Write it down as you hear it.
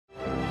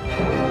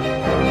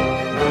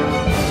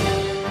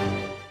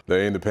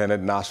The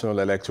Independent National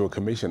Electoral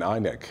Commission,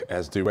 INEC,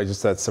 has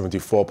deregistered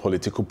 74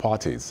 political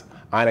parties.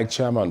 INEC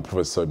Chairman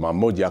Professor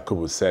Mahmoud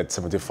Yakubu said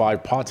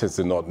 75 parties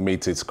did not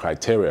meet its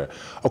criteria,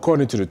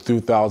 according to the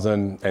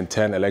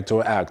 2010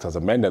 Electoral Act as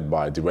amended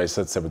by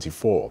deregistered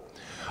 74.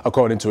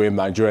 According to him,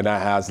 Nigeria now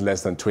has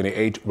less than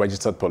 28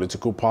 registered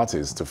political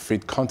parties to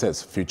fit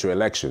contest future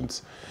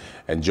elections.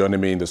 And joining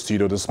me in the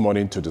studio this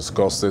morning to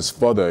discuss this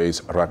further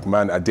is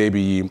Rahman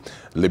Adebiyi,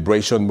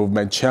 Liberation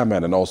Movement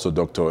Chairman, and also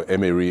Dr.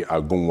 Emerie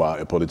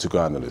Agunwa, a political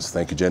analyst.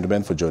 Thank you,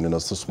 gentlemen, for joining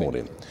us this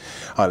morning.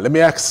 Let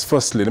me ask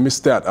firstly, let me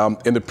start.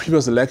 In the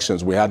previous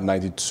elections, we had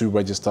 92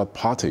 registered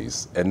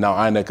parties, and now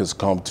INEC has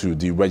come to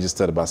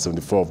deregister about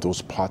 74 of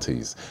those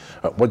parties.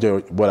 What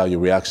are your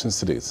reactions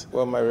to this?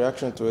 Well, my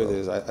reaction to it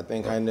is I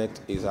think INEC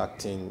is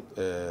acting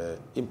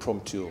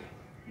impromptu,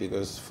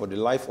 because for the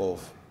life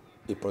of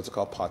a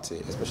political party,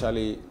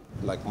 especially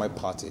like my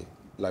party,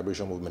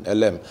 Liberation Movement,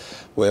 LM,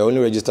 were only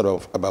registered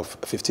about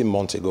 15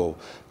 months ago.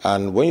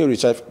 And when you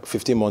reach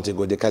 15 months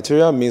ago, the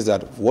criteria means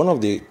that one of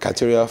the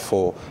criteria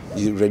for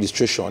the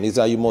registration is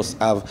that you must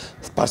have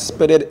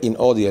participated in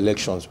all the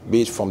elections,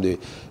 be it from the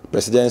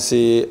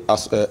presidency,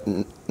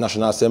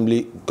 National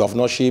Assembly,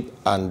 governorship,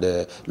 and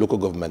local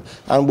government.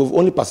 And we've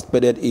only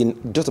participated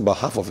in just about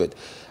half of it.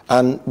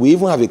 And we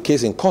even have a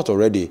case in court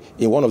already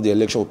in one of the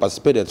elections we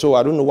participated. So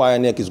I don't know why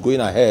INEC is going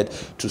ahead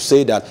to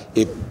say that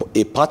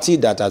a party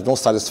that has not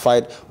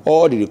satisfied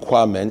all the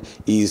requirement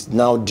is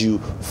now due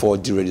for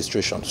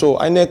deregistration. So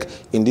INEC,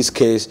 in this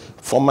case,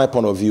 from my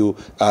point of view,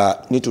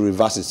 need to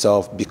reverse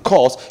itself,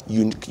 because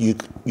you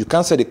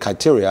can't set the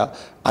criteria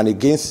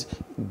and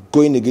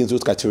going against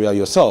those criteria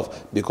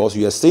yourself, because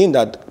you are saying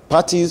that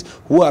parties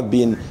who have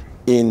been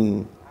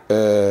in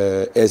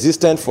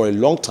existence for a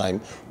long time,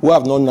 who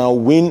have not now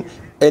win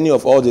any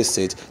of all these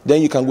seats,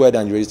 then you can go ahead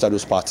and register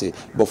those parties.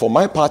 But for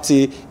my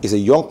party, it's a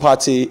young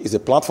party, it's a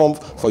platform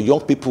for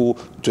young people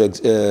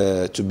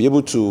to be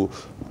able to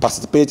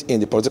participate in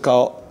the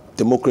political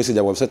democracy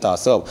that we've set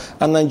ourselves.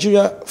 And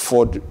Nigeria,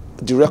 for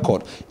the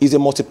record, is a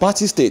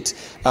multi-party state.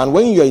 And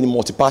when you're in a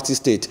multi-party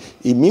state,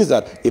 it means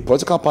that a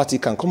political party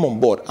can come on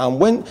board.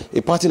 And when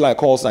a party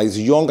like us that is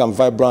young and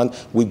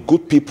vibrant, with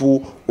good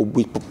people,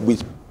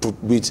 with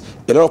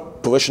a lot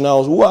of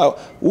professionals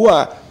who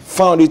are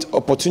found it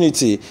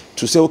opportunity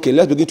to say, okay,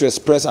 let's begin to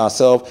express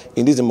ourselves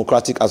in these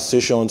democratic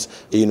associations,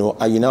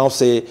 and you now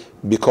say,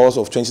 because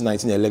of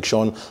 2019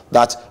 election,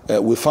 that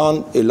we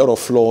found a lot of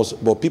flaws,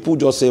 but people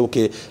just say,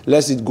 okay,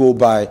 let it go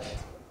by,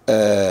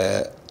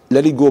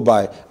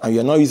 and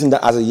you're now using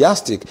that as a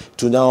yardstick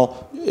to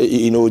now,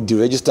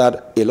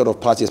 deregistered a lot of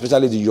parties,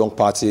 especially the young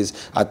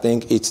parties. I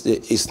think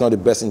it's not the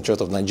best interest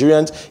of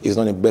Nigerians. It's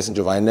not the best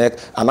interest of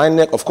INEC. And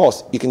INEC, of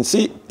course, you can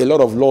see a lot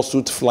of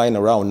lawsuits flying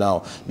around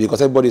now,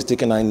 because everybody's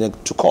taking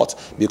INEC to court,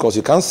 because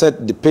you can't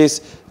set the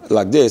pace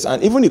like this.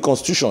 And even the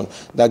Constitution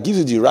that gives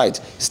you the right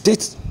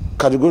states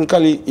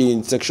categorically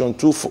in Section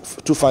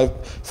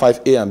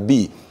 255A and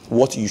B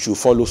what you should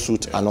follow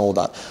suit and all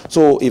that.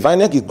 So if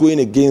INEC is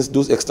going against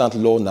those extant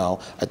law now,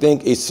 I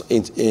think it's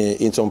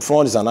in some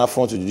front, it's an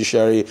affront to the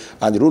judiciary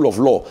and the rule of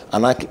law,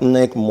 and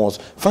INEC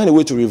must find a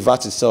way to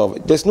revert itself.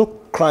 There's no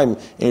crime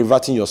in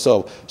reverting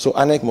yourself. So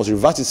INEC must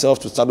revert itself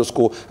to status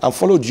quo and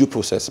follow due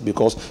process,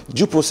 because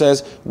due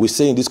process, we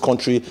say in this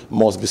country,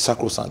 must be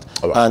sacrosanct.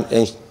 Right. And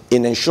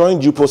in ensuring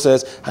due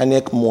process,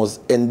 INEC must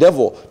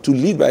endeavor to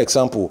lead by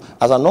example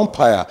as an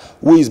umpire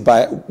who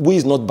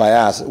is not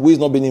biased, who is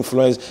not being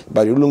influenced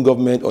by the ruling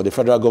government or the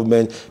federal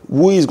government,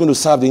 who is going to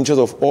serve the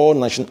interests of all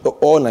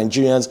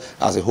Nigerians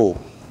as a whole.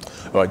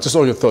 All right, just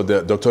on your thought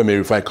there, Dr. Emerie,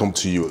 if I come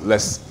to you,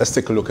 let's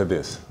take a look at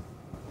this.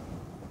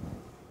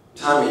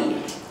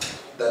 Determined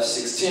that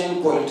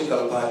 16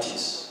 political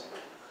parties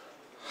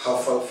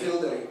have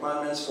fulfilled the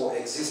requirements for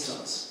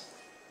existence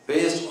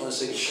based on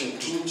Section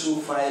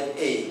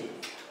 225A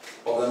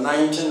of the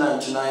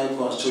 1999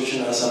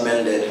 Constitution as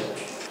amended,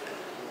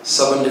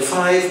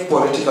 75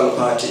 political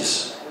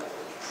parties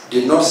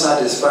did not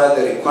satisfy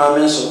the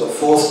requirements of the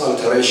fourth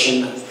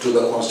alteration to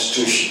the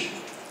Constitution.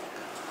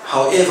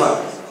 However,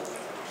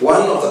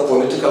 one of the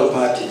political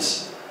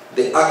parties,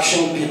 the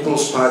Action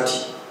People's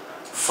Party,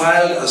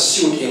 filed a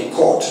suit in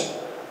court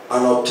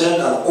and obtained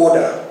an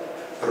order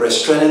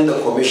restraining the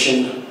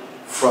Commission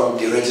from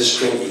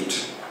deregistering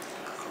it.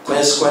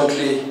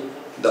 Consequently,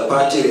 the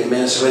party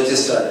remains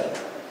registered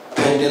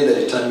pending the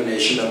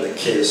determination of the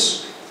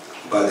case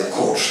by the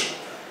court.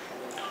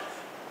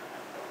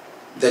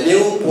 The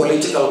new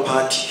political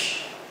party,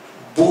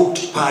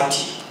 Boot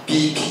Party,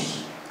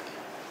 BP,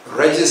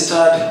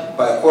 registered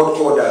by court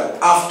order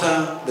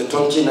after the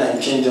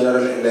 2019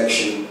 general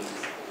election,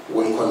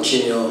 will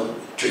continue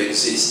to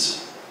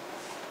exist.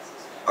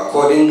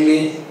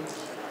 Accordingly,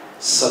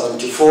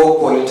 74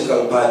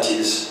 political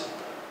parties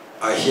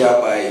are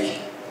hereby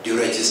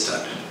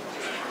deregistered.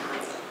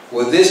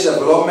 With this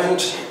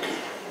development,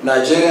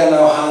 Nigeria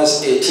now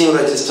has 18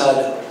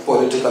 registered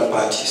political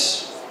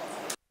parties.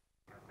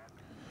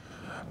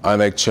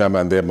 INEC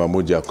chairman there,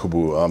 Mahmoud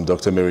Yakubu,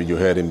 Dr. Emerie, you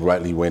heard him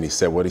rightly when he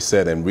said what he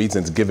said, and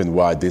reasons given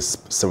why these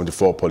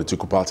 74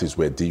 political parties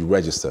were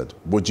deregistered.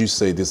 Would you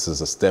say this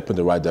is a step in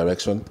the right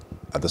direction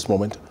at this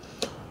moment?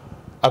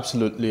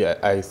 Absolutely.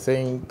 I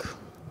think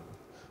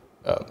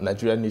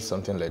Nigeria needs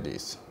something like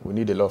this. We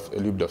need a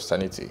little bit of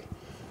sanity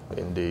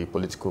in the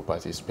political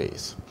party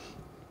space.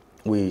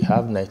 We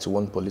have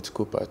 91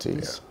 political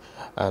parties,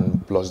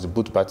 and plus the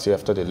boot party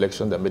after the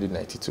election that made it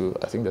 92.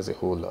 I think there's a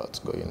whole lot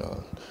going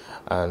on.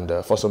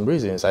 And for some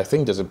reasons, I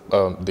think there's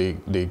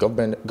the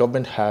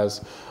government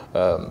has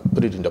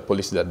put it in the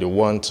policy that they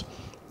want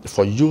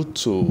for you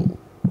to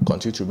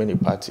continue to remain a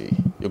party,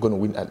 you're going to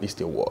win at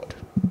least a ward.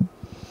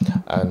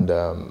 And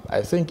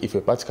I think if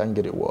a party can't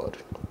get a ward,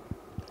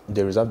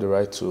 they reserve the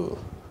right to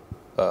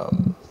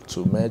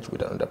merge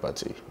with another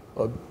party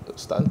or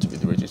stand to be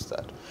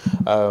deregistered.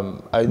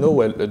 I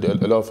know a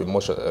lot of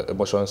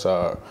emotions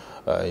are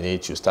in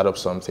it. You start up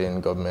something,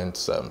 government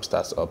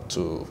starts up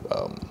to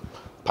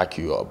pack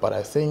you up. But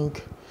I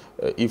think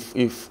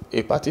if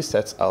a party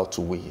sets out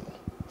to win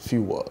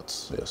few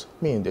wards,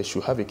 I mean, they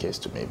should have a case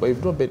to make. But if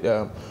you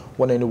don't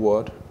won any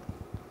ward,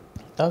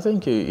 I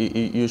think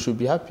you should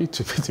be happy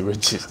to be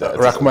deregistered.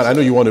 Rahman, I know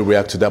you want to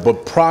react to that,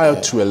 but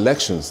prior to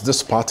elections,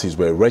 these parties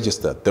were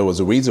registered. There was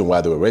a reason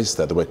why they were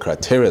registered. There were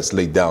criteria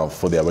laid down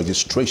for their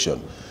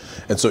registration.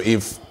 And so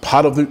if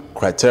part of the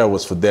criteria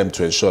was for them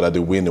to ensure that they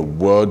win a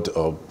ward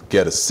or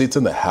get a seat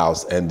in the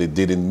House and they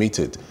didn't meet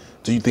it,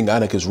 do you think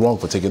INEC is wrong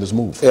for taking this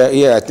move?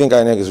 Yeah, I think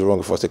INEC is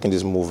wrong for taking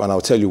this move, and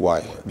I'll tell you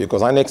why.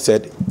 Because INEC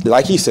said,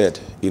 like he said,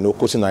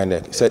 quoting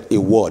INEC, he said a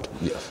ward.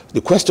 Yes.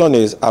 The question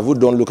is, have we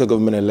done local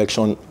government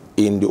election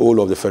in the whole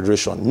of the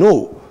federation?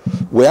 No.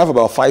 We have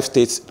about 5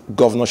 states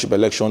governorship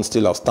elections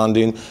still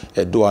outstanding,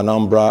 Edo,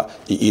 Anambra,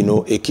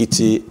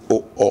 Ekiti,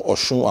 or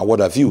Osun, or what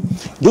have you.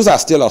 Those are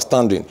still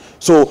outstanding.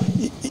 So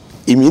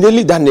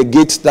immediately that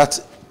negates that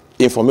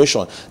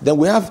information. Then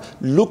we have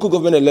local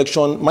government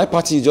election. My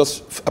party is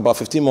just about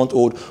 15 months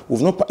old.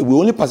 We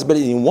only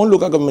participated in one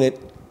local government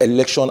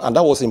election, and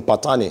that was in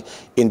Patani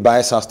in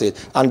Bayelsa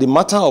State. And the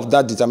matter of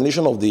that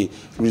determination of the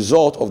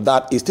result of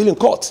that is still in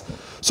court.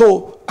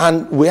 So,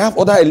 and we have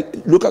other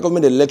local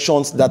government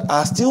elections that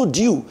are still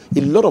due,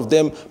 a lot of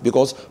them,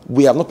 because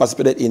we have not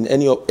participated in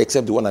any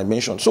except the one I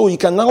mentioned. So you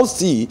can now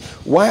see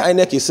why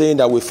INEC is saying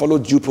that we follow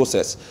due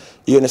process.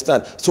 You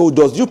understand? So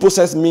does due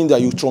process mean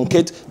that you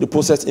truncate the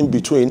process in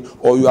between,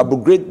 or you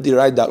abrogate the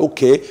right that,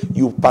 okay,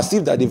 you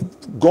perceive that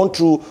they've gone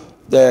through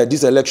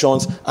these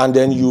elections, and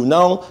then you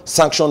now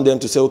sanction them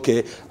to say,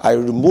 okay, I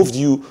removed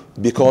you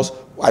because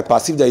I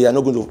perceive that you are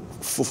not going to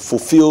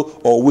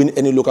fulfill or win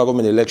any local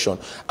government election.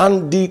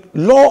 And the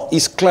law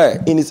is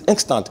clear in its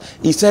extent.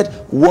 It said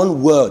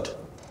one word.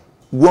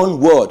 One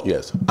word.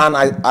 Yes. And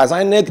as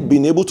INEC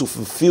been able to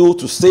fulfill,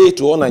 to say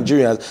to all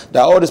Nigerians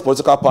that all these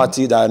political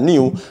parties that are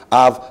new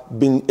have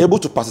been able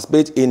to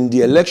participate in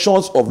the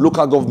elections of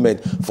local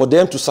government for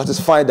them to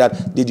satisfy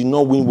that they did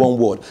not win one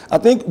word. I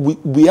think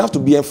we have to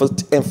be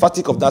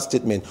emphatic of that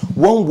statement.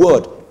 One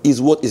word is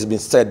what is being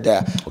said there.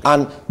 Okay.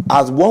 And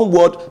as one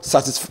word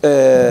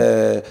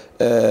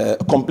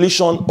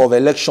completion of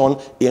election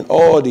in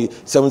all the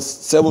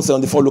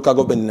 774 local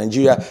government in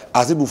Nigeria,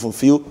 has it been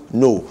fulfilled?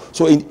 No.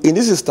 So in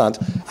this instance,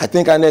 I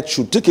think INEC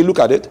should take a look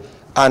at it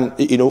and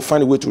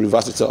find a way to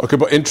reverse itself. Okay,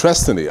 but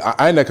interestingly,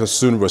 INEC has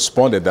soon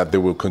responded that they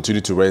will continue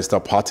to register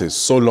parties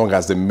so long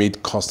as they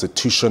meet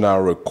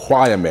constitutional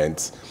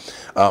requirements.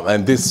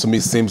 And this to me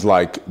seems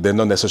like they're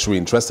not necessarily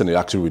interested in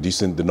actually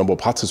reducing the number of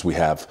parties we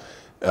have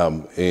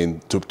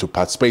to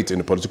participate in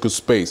the political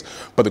space.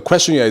 But the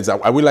question here is,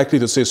 are we likely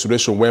to see a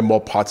situation where more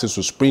parties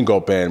will spring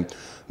up and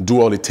do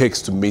all it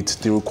takes to meet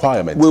the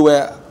requirement? We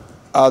were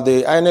at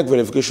the INEC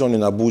verification in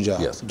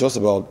Abuja just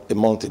about a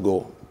month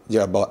ago,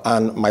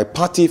 and my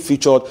party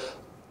featured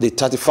the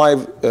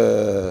 35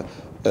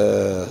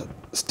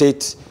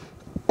 states,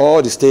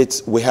 all the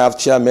states we have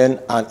chairmen,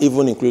 and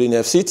even including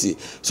FCT.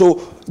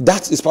 So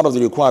that is part of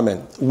the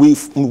requirement. We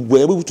were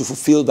able to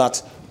fulfill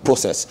that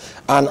process.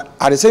 And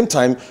at the same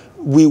time,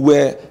 we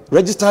were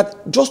registered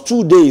just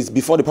 2 days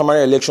before the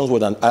primary elections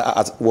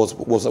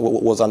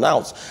was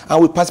announced.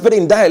 And we participated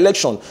in that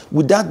election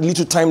with that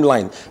little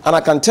timeline. And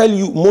I can tell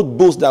you, most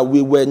boast that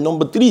we were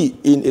number 3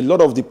 in a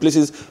lot of the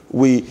places.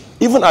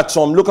 Even at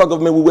some local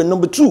government, we were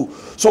number 2.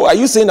 So are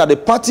you saying that the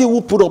party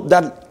will put up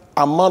that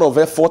amount of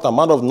effort,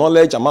 amount of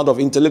knowledge, amount of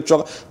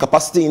intellectual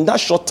capacity in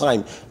that short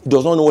time,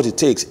 does not know what it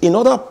takes? In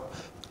other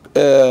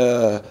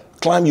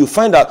climb, you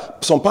find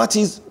that some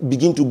parties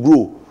begin to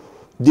grow.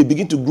 They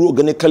begin to grow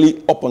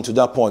organically up until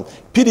that point.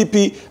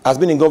 PDP has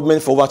been in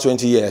government for over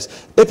 20 years.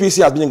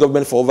 APC has been in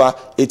government for over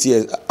 8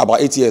 years, about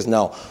 8 years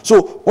now.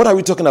 So what are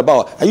we talking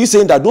about? Are you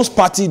saying that those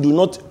parties do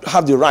not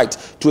have the right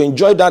to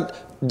enjoy that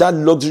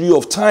luxury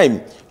of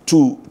time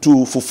to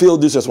fulfill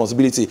this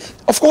responsibility?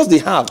 Of course they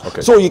have.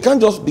 Okay. So you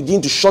can't just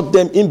begin to shut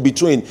them in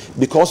between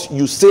because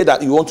you say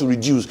that you want to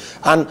reduce.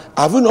 And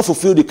have we not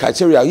fulfilled the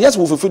criteria? Yes,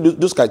 we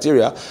fulfilled those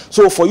criteria.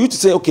 So for you to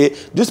say, okay,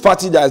 this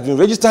party that has been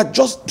registered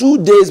just 2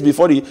 days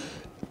before the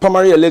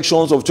primary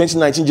elections of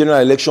 2019 general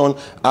election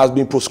has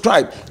been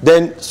proscribed,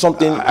 then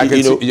something, I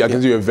can see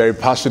you're very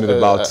passionate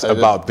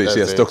about this.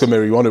 Yes, Dr.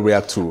 Emerie, you want to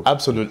react to?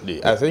 Absolutely.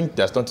 Yeah. I think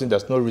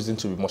there's no reason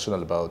to be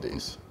emotional about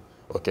this.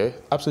 Okay?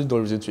 Absolutely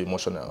no reason to be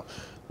emotional.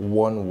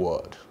 One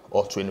word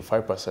or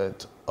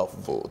 25% of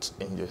votes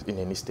in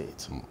any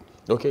state.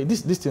 Okay?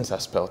 These things are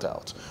spelled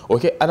out.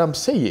 Okay? And I'm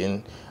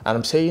saying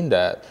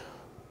that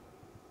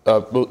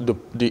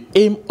the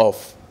aim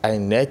of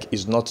INEC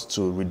is not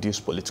to reduce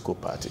political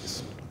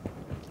parties.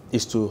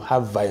 Is to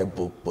have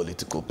viable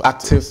political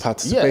parties.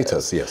 Active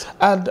participators, yes.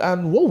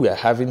 And what we are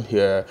having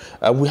here,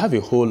 we have a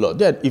whole lot.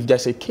 Then if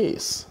there's a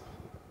case,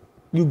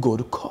 you go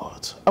to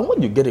court. And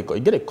when you get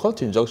a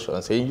court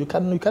injunction saying you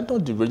cannot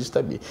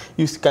deregister me.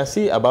 You can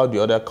see about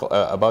the other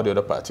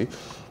party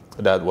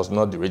that was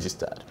not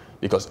deregistered.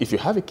 Because if you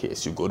have a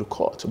case, you go to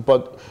court.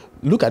 But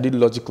look at it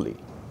logically.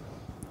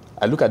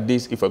 I look at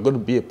this, if we're going to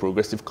be a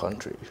progressive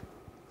country,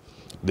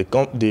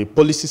 the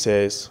policy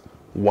says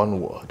one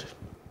word.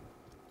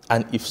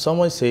 And if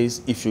someone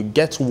says, if you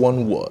get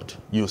one word,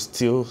 you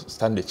still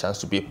stand a chance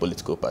to be a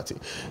political party.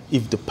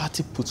 If the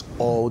party puts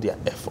all their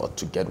effort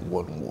to get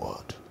one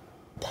word,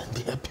 then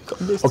they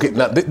become this. Okay,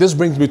 now this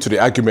brings me to the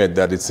argument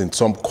that it's in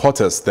some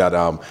quarters that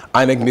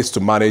INEC needs to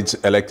manage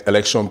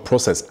election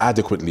process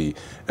adequately.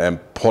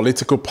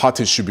 Political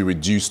parties should be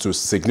reduced to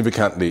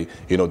significantly,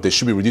 they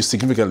should be reduced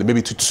significantly,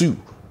 maybe to 2.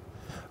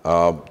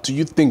 Do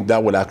you think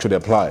that would actually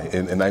apply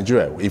in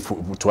Nigeria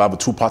to have a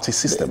two-party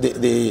system?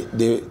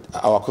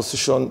 Our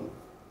constitution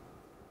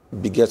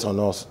begets on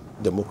us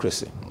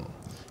democracy,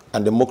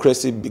 and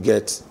democracy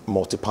begets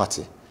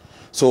multi-party.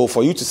 So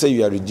for you to say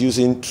you are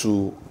reducing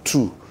to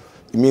 2,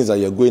 it means that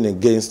you're going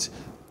against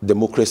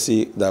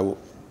democracy that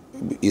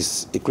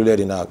is included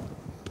in our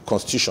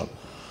constitution.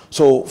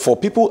 So for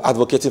people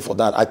advocating for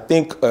that, I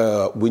think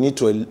we need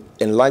to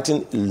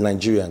enlighten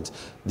Nigerians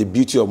the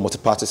beauty of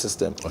multi-party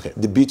system,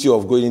 the beauty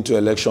of going into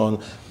election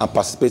and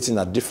participating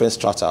at different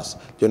stratas. Do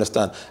you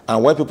understand?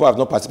 And when people have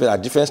not participated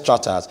at different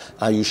stratas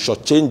and you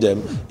shortchange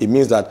them, it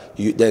means that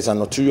there is an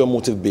ulterior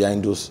motive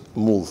behind those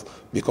moves,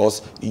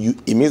 because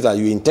it means that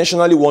you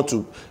intentionally want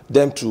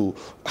them to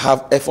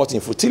have effort in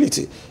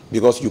futility,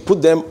 because you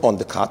put them on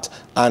the cart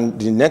and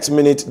the next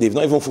minute they've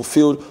not even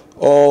fulfilled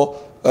or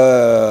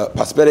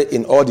participated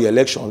in all the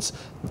elections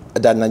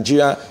that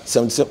Nigeria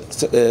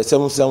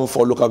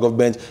 774 local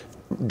government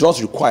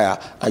does require,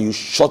 and you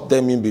shut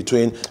them in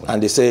between,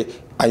 and you say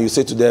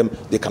to them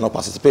they cannot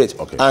participate.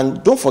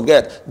 And don't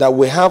forget that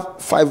we have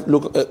 5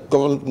 local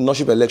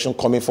governorship elections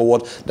coming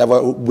forward that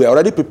we're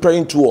already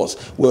preparing towards.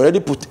 We already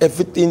put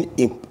everything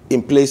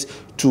in place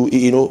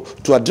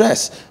to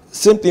address.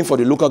 Same thing for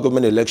the local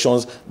government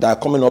elections that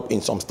are coming up in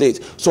some states.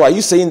 So are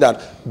you saying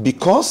that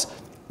because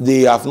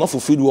they have not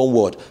fulfilled one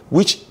word,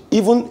 which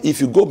even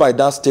if you go by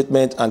that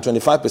statement and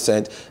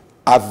 25%,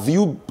 have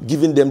you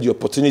given them the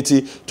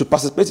opportunity to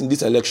participate in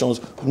these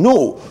elections?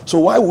 No. So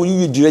why will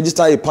you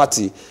deregister a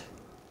party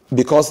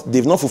because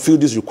they've not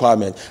fulfilled this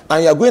requirement?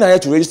 And you're going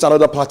ahead to register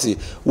another party.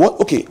 What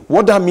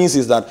that means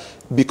is that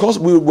because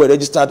we were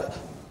registered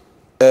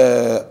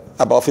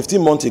about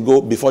 15 months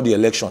ago before the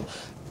election,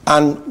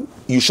 and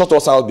you shut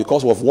us out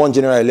because of one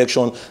general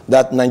election,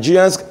 that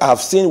Nigerians have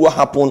seen what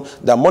happened,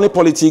 that money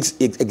politics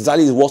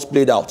exactly is what's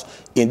played out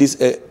in this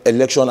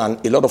election,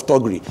 and a lot of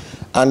thuggery.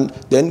 And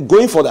then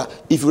going for that,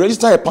 if you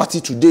register a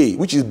party today,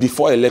 which is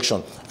before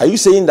election, are you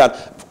saying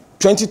that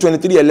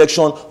 2023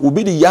 election will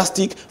be the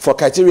yardstick for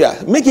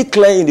criteria? Make it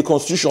clear in the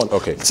constitution.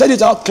 Set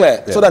it out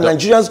clear, so that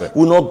Nigerians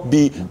will not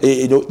be,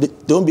 there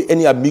won't be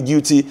any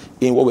ambiguity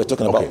in what we're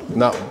talking about.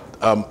 Now,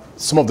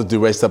 some of the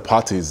deregistered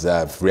parties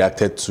have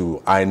reacted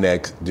to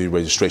INEC, the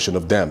registration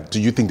of them. Do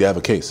you think they have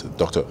a case,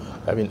 Doctor?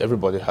 I mean,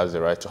 everybody has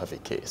the right to have a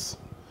case.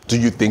 Do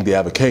you think they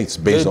have a case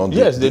based on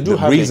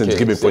the reasons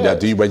given for their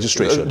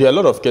deregistration? There are a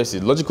lot of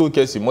cases, logical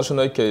cases,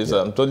 emotional cases,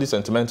 totally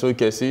sentimental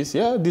cases.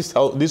 Yeah, this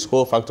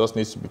whole factors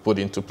needs to be put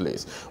into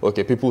place.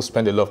 Okay, people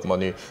spend a lot of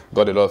money,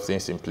 got a lot of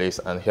things in place,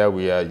 and here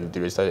we are, you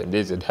deregister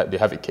them, they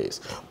have a case.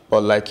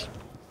 But like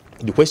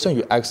the question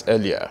you asked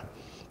earlier,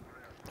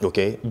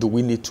 okay, do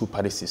we need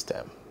two-party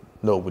system?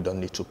 No, we don't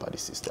need two-party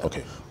system.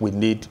 We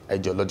need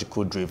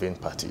ideological-driven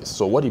parties.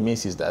 So what it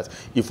means is that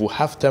if we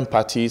have 10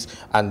 parties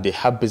and they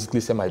have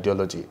basically same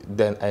ideology,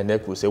 then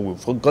INEC will say,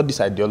 we've got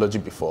this ideology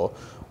before,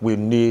 we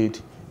need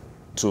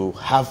to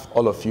have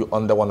all of you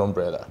under one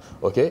umbrella.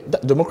 Okay?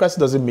 Democracy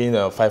doesn't mean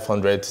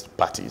 500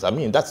 parties. I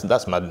mean,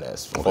 that's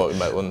madness in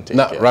my own take.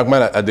 Now,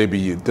 Rahman,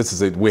 Adebiyi, this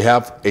is it. We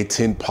have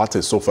 18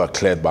 parties so far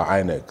cleared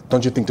by INEC.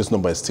 Don't you think this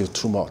number is still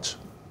too much?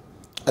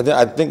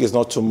 I think it's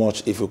not too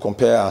much if we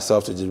compare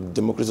ourselves to the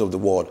democracies of the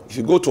world. If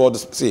you go to all the,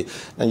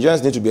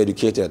 Nigerians need to be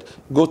educated.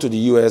 Go to the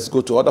US, go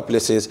to other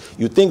places,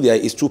 you think there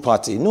is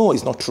two-party. No,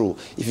 it's not true.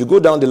 If you go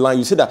down the line,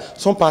 you see that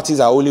some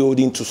parties are only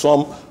holding to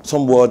some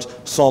ward,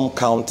 some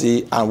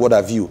county, and what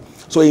have you.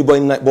 So,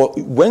 but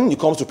when it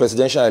comes to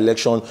presidential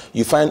election,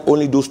 you find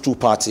only those two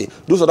parties.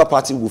 Those other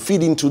parties will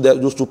feed into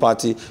those two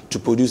parties to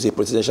produce a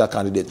presidential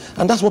candidate.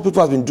 And that's what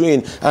people have been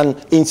doing.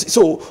 And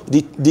so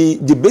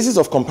the basis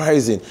of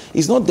comparison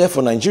is not there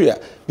for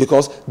Nigeria,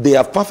 because they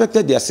have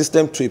perfected their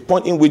system to a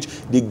point in which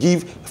they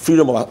give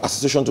freedom of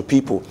association to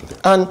people.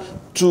 And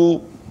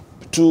to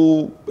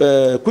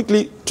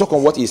quickly talk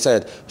on what he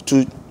said,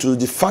 to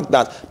the fact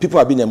that people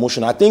have been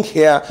emotional. I think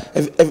here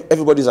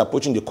everybody's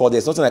approaching the court.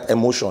 There's nothing like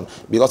emotion,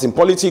 because in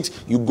politics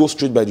you go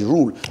straight by the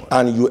rule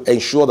and you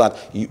ensure that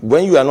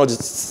when you are not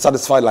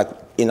satisfied, like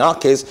in our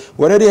case,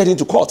 we're already heading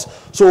to court.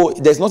 So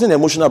there's nothing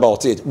emotional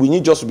about it. We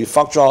need just to be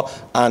factual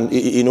and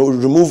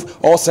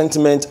remove all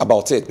sentiment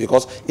about it,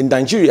 because in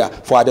Nigeria,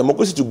 for our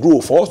democracy to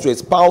grow, for us to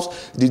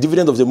espouse the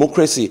dividend of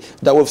democracy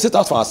that we've set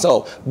out for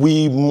ourselves,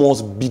 we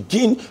must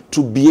begin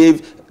to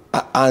behave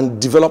and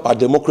develop our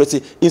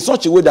democracy in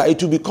such a way that it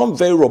will become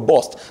very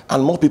robust,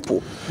 and more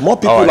people,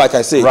 right, like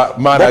I say,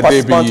 Rahman, more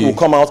participants will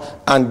come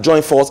out and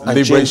join force and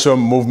Liberation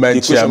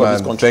Movement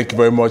Chairman. Thank you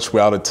very much.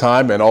 We're out of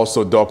time. And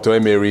also Dr.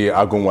 Emerie,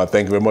 Agunwa,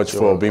 thank you very much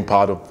for being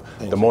part of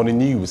the morning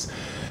news.